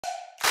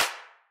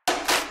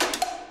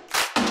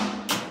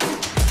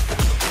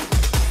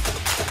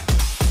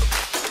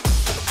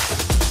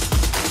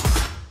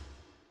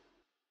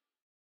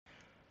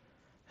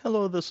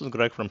Hello, this is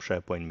Greg from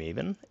SharePoint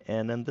Maven,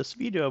 and in this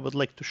video I would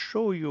like to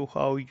show you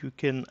how you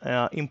can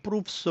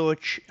improve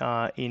search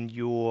in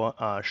your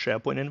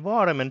SharePoint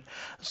environment,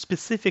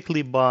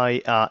 specifically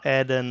by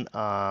adding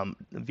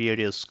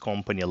various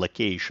company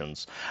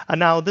locations. And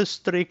now this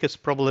trick is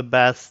probably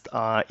best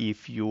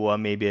if you are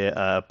maybe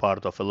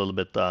part of a little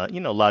bit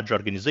large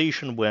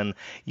organization where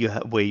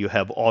you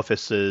have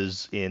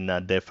offices in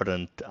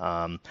different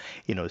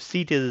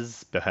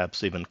cities,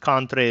 perhaps even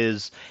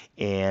countries,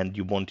 and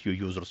you want your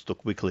users to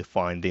quickly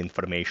find the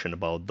information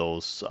about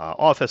those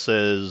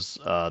offices,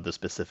 the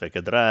specific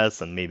address,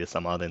 and maybe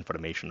some other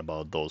information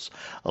about those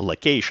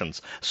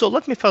locations. So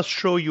let me first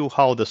show you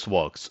how this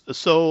works.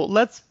 So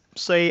let's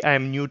say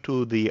I'm new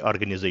to the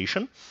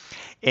organization,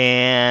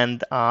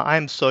 and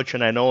I'm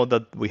searching. I know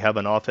that we have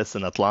an office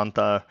in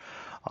Atlanta,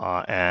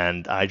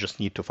 and I just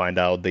need to find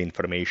out the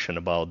information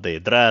about the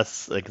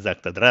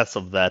exact address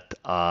of that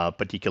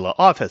particular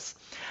office.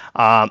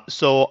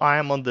 So I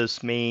am on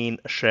this main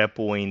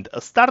SharePoint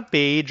start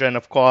page, and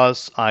of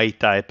course I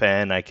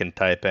can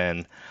type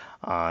in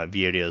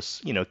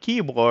various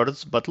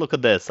keywords. But look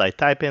at this, I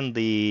type in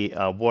the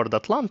word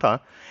Atlanta,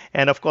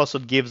 and of course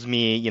it gives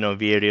me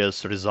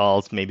various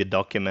results, maybe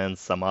documents,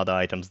 some other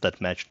items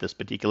that match this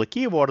particular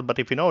keyword. But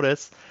if you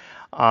notice,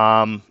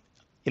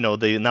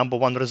 the number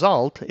one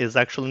result is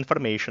actual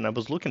information I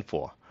was looking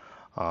for.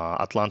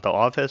 Atlanta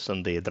office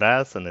and the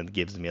address, and it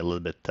gives me a little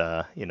bit,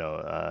 a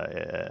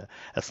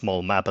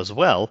small map as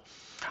well.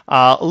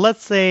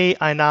 Let's say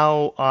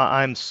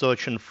I'm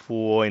searching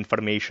for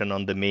information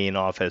on the main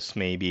office,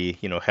 maybe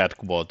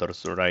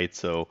headquarters, right?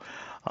 So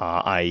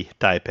I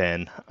type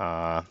in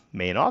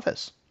main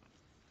office.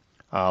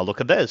 Look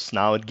at this.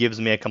 Now it gives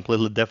me a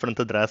completely different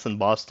address in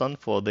Boston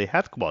for the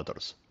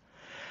headquarters.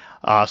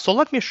 So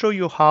let me show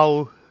you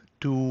how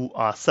to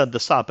set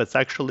this up. It's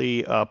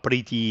actually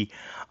pretty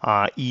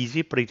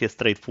easy, pretty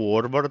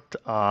straightforward.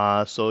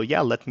 So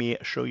yeah, let me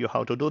show you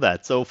how to do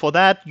that. So for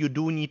that, you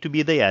do need to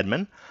be the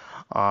admin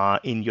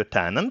in your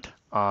tenant.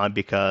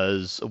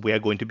 Because we are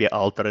going to be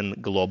altering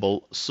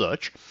global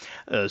search.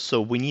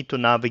 So we need to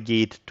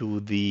navigate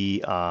to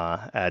the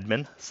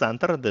admin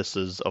center. This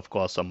is, of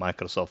course, a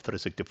Microsoft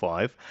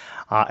 365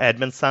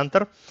 admin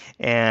center.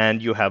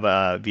 And you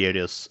have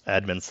various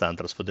admin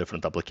centers for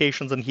different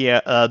applications. And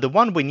here, the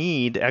one we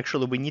need,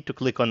 actually, we need to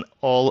click on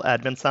all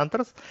admin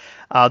centers.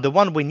 The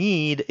one we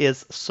need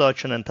is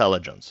search and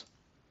intelligence.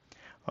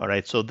 All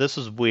right, so this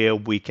is where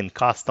we can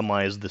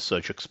customize the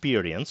search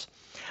experience.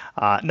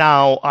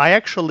 Now, I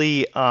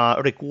actually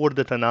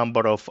recorded a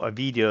number of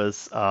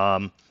videos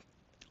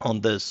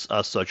on this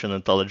search and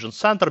intelligence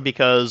center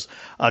because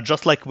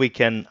just like we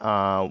can,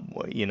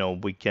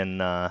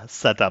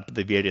 set up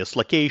the various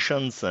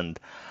locations and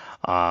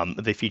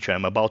the feature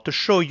I'm about to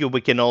show you,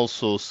 we can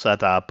also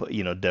set up,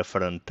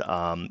 different,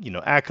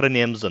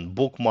 acronyms and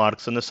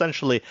bookmarks, and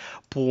essentially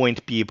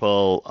point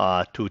people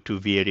to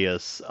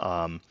various,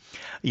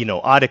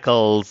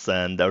 articles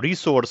and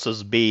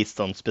resources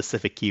based on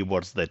specific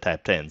keywords they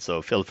typed in.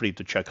 So feel free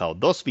to check out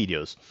those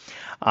videos.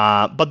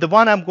 But the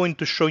one I'm going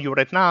to show you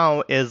right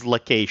now is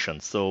location.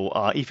 So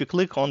if you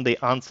click on the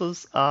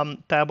Answers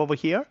tab over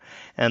here,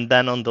 and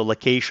then on the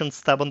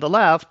Locations tab on the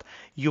left,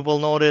 you will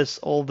notice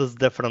all these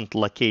different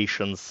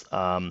locations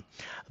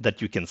that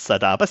you can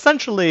set up.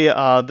 Essentially,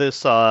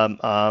 this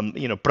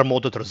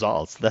promoted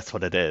results. That's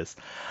what it is.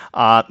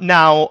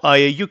 Now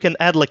you can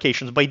add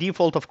locations. By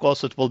default, of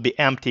course, it will be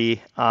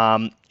empty,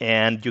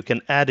 and you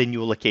can add a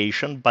new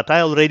location. But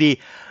I already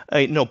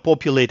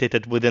populated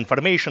it with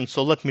information.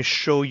 So let me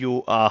show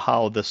you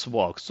how this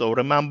works. So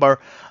remember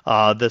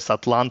this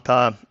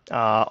Atlanta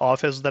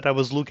office that I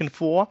was looking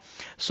for.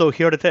 So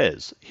here it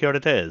is. Here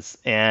it is.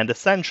 And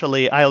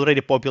essentially, I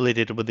already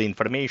populated it with the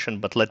information.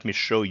 But let me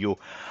show you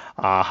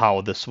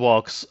how this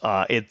works.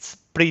 It's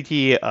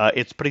pretty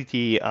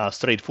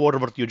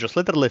straightforward. You just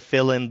literally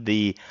fill in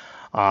the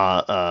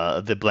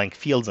blank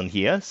fields in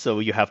here. So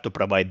you have to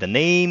provide the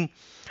name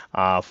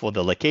for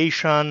the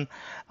location,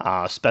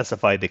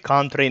 specify the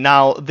country.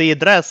 Now the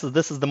address,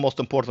 this is the most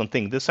important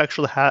thing. This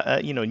actually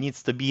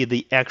needs to be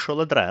the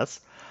actual address.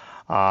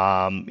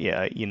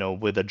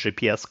 With the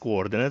GPS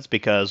coordinates.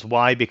 Because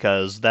why?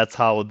 Because that's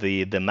how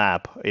the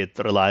map, it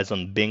relies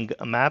on Bing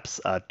Maps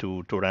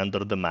to render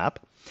the map.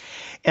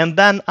 And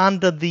then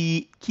under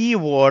the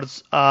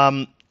keywords,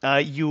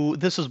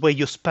 this is where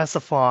you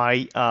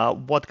specify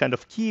what kind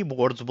of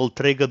keywords will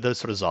trigger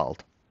this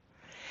result.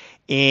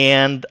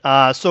 And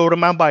so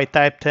remember, I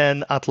typed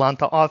in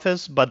Atlanta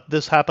office, but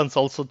this happens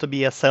also to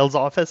be a sales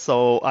office.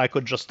 So I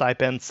could just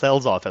type in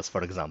sales office,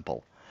 for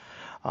example.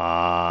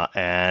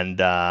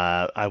 And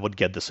I would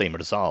get the same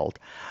result.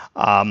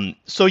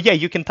 So yeah,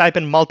 you can type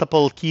in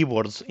multiple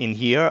keywords in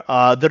here.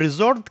 The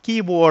resort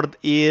keyword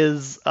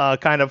is so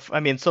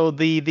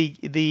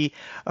the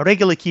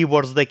regular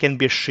keywords, they can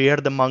be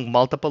shared among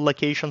multiple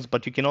locations,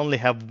 but you can only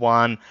have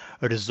one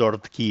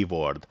resort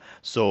keyword.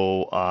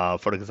 So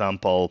for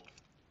example,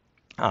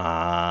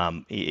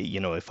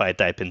 if I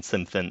type in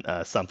something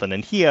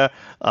in here,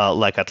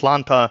 like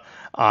Atlanta,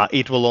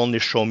 it will only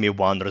show me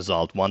one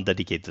result, one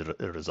dedicated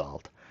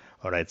result.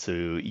 All right, so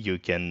you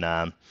can,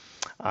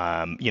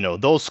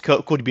 those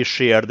could be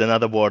shared. In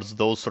other words,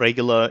 those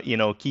regular,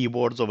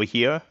 keywords over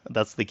here,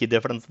 that's the key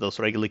difference. Those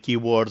regular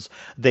keywords,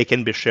 they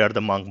can be shared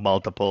among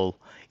multiple,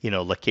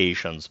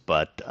 locations,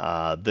 but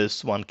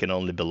this one can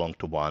only belong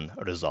to one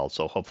result.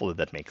 So hopefully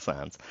that makes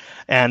sense.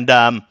 And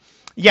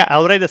yeah, I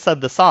already set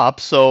this up.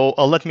 So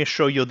let me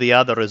show you the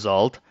other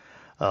result.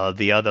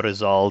 The other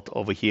result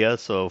over here.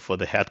 So for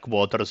the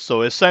headquarters.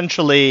 So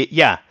essentially,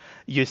 yeah,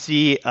 you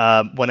see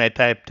when I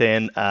typed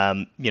in,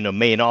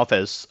 main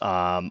office,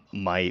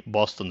 my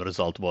Boston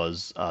result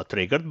was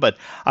triggered, but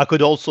I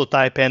could also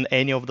type in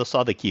any of those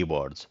other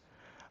keywords.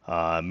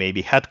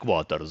 Maybe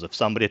headquarters. If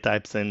somebody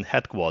types in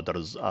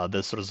headquarters,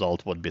 this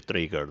result would be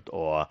triggered,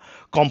 or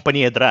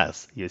company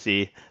address. You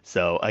see,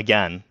 so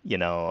again, you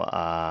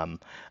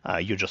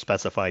just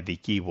specify the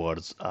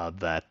keywords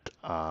that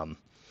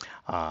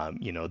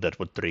that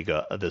would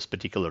trigger this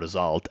particular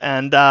result.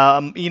 And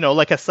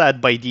like I said,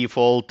 by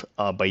default,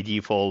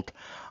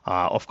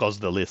 of course,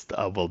 the list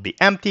will be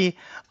empty,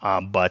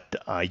 but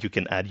you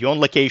can add your own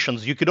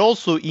locations. You could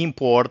also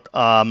import,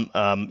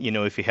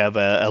 if you have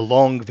a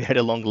long,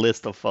 very long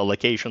list of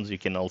locations, you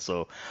can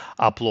also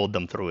upload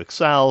them through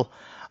Excel.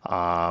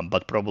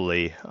 But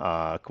probably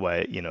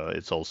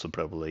it's also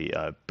probably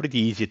pretty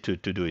easy to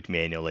do it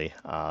manually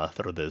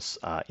through this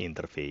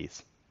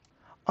interface.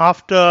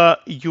 After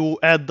you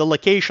add the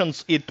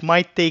locations, it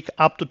might take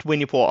up to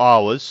 24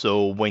 hours.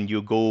 So when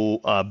you go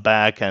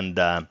back and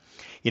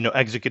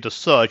execute a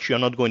search, you're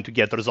not going to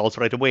get results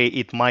right away.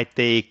 It might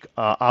take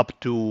up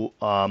to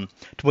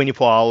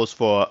 24 hours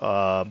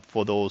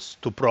for those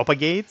to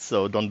propagate.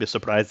 So don't be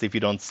surprised if you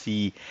don't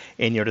see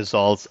any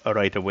results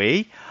right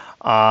away.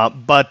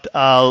 But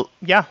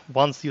yeah,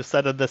 once you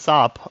set this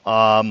up,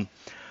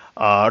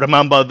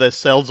 remember the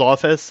sales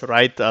office,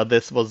 right?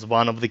 This was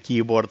one of the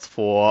keywords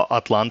for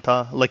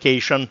Atlanta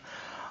location.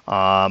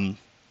 And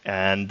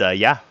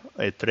yeah,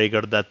 it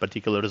triggered that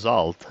particular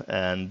result.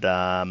 And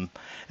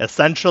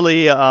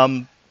essentially,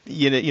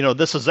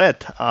 this is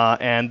it.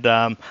 And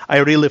I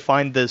really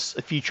find this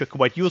feature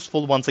quite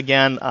useful. Once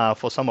again,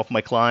 for some of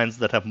my clients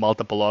that have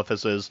multiple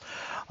offices,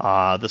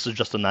 this is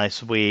just a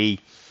nice way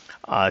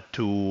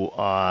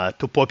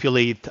to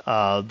populate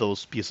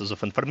those pieces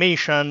of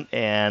information.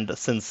 And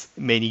since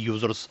many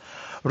users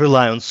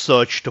rely on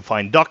search to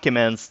find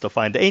documents, to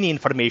find any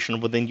information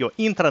within your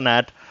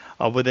intranet,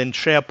 within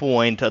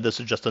SharePoint, this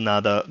is just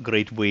another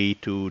great way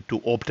to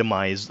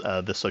optimize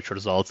the search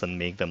results and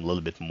make them a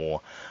little bit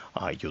more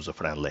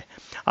user-friendly.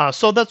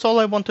 So that's all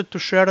I wanted to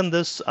share in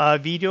this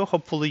video.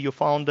 Hopefully you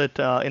found it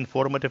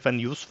informative and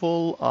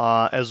useful.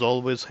 As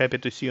always, happy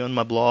to see you on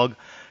my blog,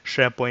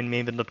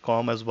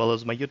 SharePointMaven.com, as well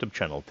as my YouTube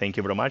channel. Thank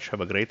you very much.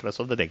 Have a great rest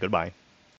of the day. Goodbye.